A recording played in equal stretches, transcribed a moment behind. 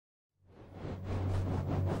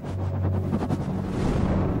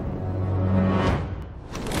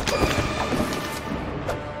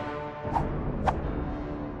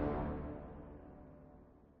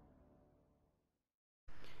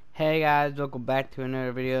Hey guys, welcome back to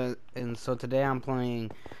another video. And so today I'm playing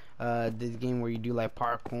this game where you do like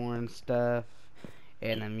parkour and stuff.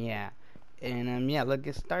 And yeah, let's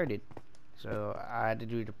get started. So I had to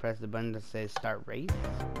do to press the button that says start race.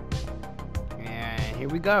 And here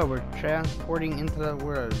we go. We're transporting into the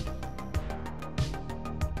world.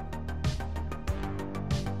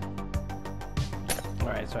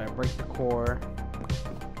 Alright, so I break the core.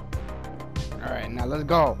 Alright, now let's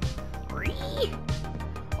go.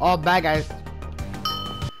 Oh, bad guys.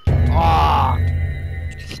 Oh.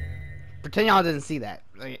 Pretend y'all didn't see that.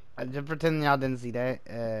 Like, just pretend y'all didn't see that.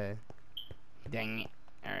 Dang it.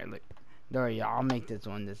 Alright, look. Don't worry, y'all. I'll make this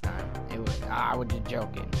one this time. I was just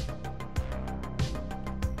joking.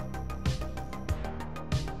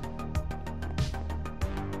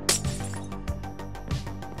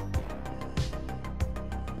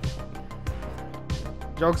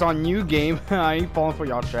 Joke's on you, game. I ain't falling for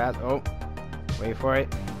y'all traps. Oh. Wait for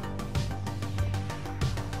it.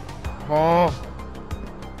 Oh.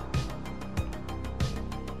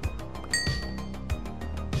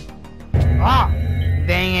 Ah!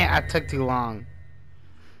 Dang it, I took too long.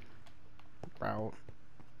 Bro.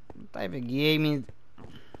 What type of game is...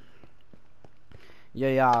 Yeah,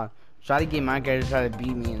 y'all. Try to get my character to try to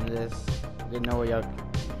beat me in this. Didn't know what y'all...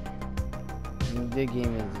 This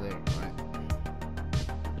game is there.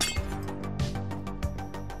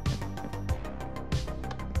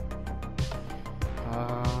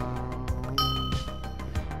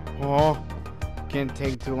 Oh, can't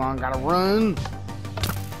take too long. Gotta run.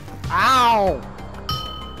 Ow!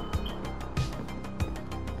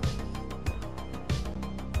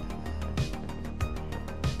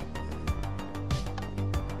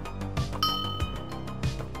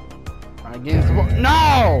 Against the wall.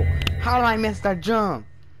 No! How did I miss that jump?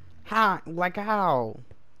 How? Like how?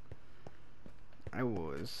 I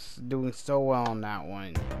was doing so well on that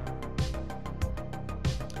one.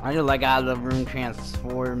 I just like how the room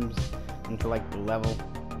transforms into like the level.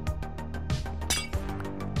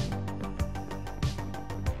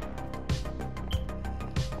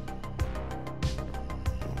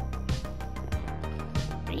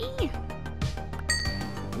 Give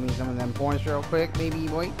me some of them points real quick, baby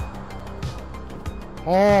boy.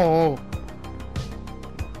 Oh!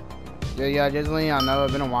 Yeah, just letting y'all know,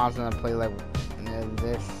 it's been a while since I played like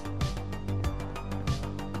this.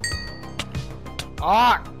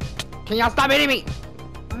 Oh! Can y'all stop hitting me?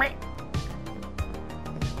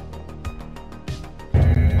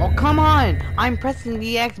 Oh, come on! I'm pressing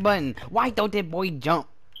the X button. Why don't that boy jump?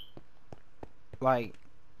 Like...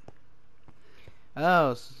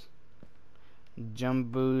 Oh.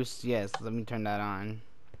 Jump boost. Yes, let me turn that on.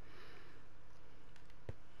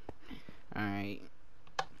 Alright.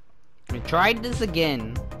 We tried this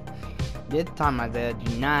again. This time I said,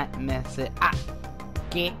 do not mess it up.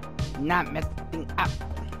 Okay? Not messing up.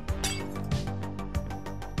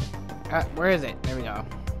 Where is it? There we go.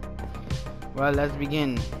 Well, let's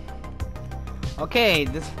begin. Okay,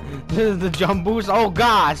 this is the jump boost. Oh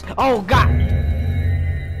gosh! Oh god!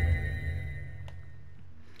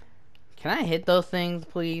 Can I hit those things,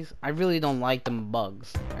 please? I really don't like them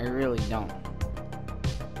bugs. I really don't.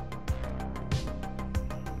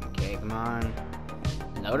 Okay, come on.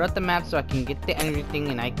 Load up the map so I can get to everything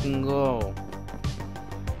and I can go.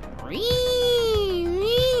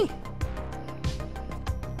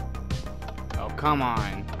 Oh, come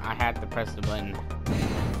on. I had to press the button.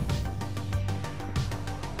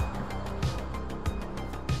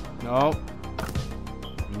 Nope.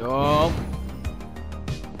 Nope.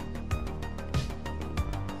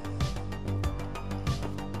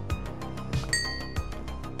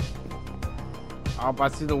 Oh, I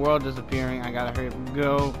see the world disappearing. I gotta hurry up and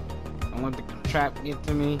go. Don't let the trap get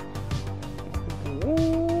to me.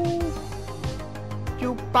 Ooh.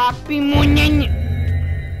 You papi muñeño.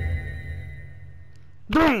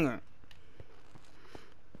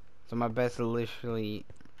 So my best is literally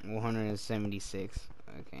 176.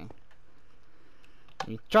 Okay. Let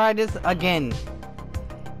me try this again.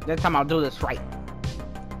 This time I'll do this right.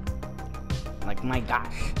 Like my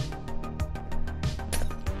gosh.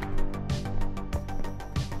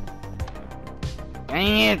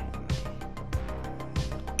 Dang it!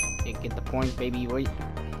 Can't get the point, baby. Wait.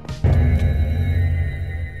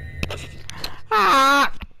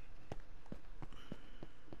 Ah!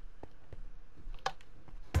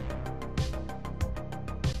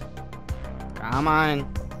 Come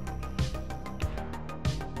on.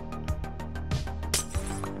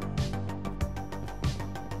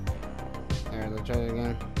 There, let's try it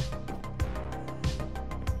again.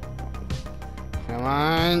 Come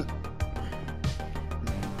on.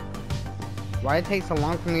 Why it takes so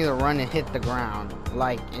long for me to run and hit the ground?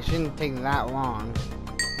 Like, it shouldn't take that long.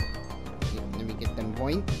 Let me get them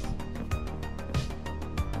points.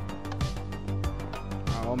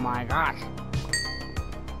 Oh my gosh.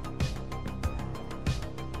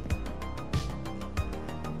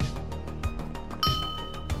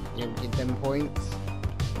 Get them points.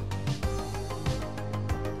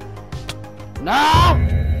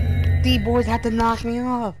 No! These boys had to knock me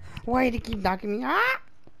off. Why do they keep knocking me off?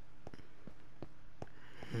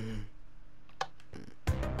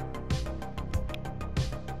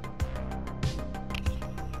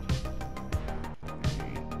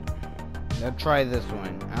 Let's try this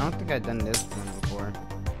one. I don't think I've done this one before.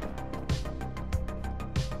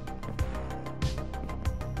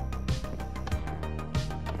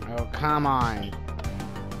 Oh, come on.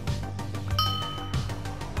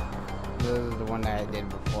 This is the one that I did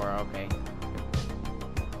before, okay.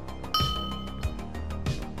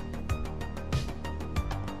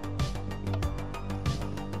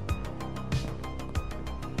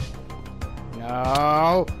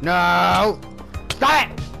 No! No! Stop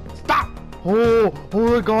it! Stop! Oh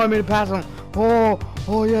my god, I made it past him.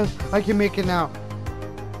 Oh yes, I can make it now.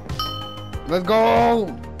 Let's go!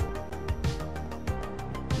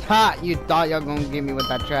 Ha! You thought y'all gonna get me with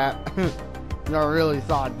that trap. Y'all really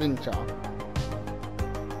saw it, didn't y'all?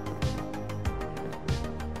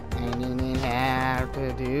 I didn't have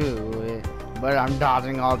to do it, but I'm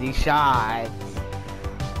dodging all these shots.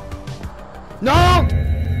 No!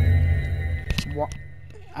 What?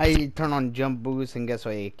 I turn on jump boost and guess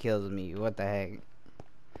what? It kills me. What the heck?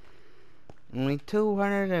 Only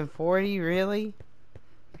 240? Really?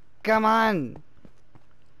 Come on!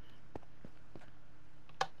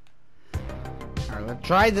 Alright, let's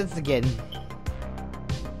try this again.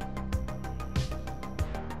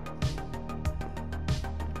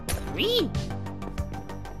 Wee!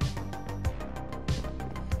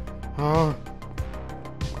 Oh.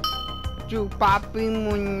 Chupapi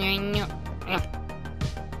muñeño.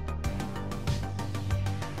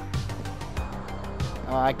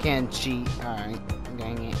 Oh, I can't cheat. Alright,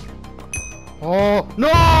 dang it. Oh,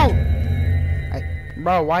 no!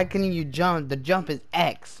 Bro, why can't you jump? The jump is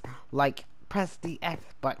X. Like, press the X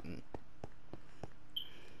button.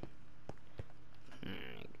 Oh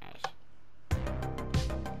my gosh.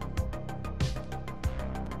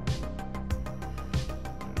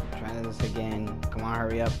 Try this again. Come on,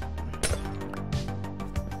 hurry up.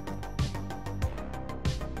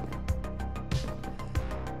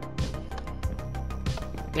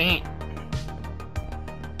 Dang it.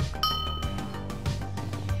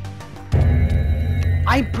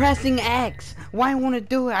 I'm pressing X. Why won't it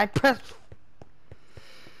do it? I press.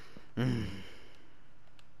 Come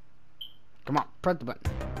on, press the button.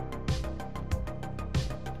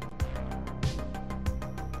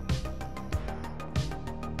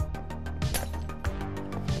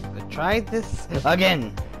 Let's try this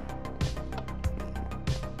again.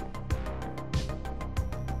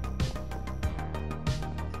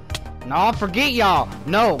 No, forget y'all.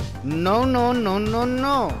 No. No, no, no, no,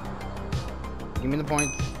 no. Give me the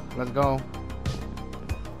points. Let's go.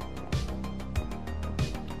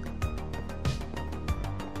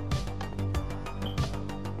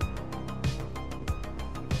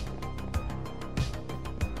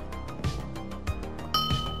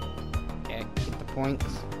 Okay, get the points.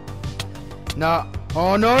 No.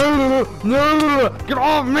 Oh, no. No. Get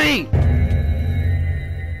off me.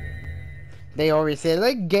 They already said,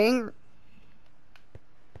 like, gang.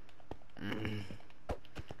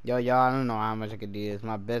 Yo, y'all, I don't know how much I could do this.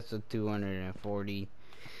 My best is 240.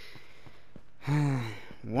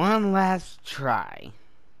 One last try.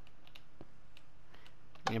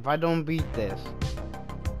 If I don't beat this.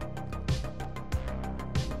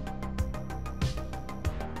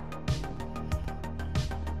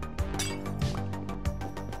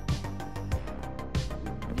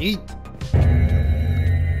 Eat.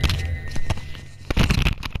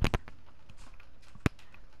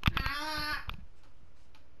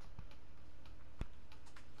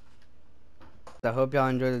 I hope y'all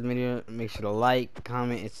enjoyed this video. Make sure to like,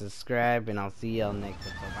 comment, and subscribe, and I'll see y'all next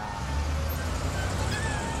time. Bye.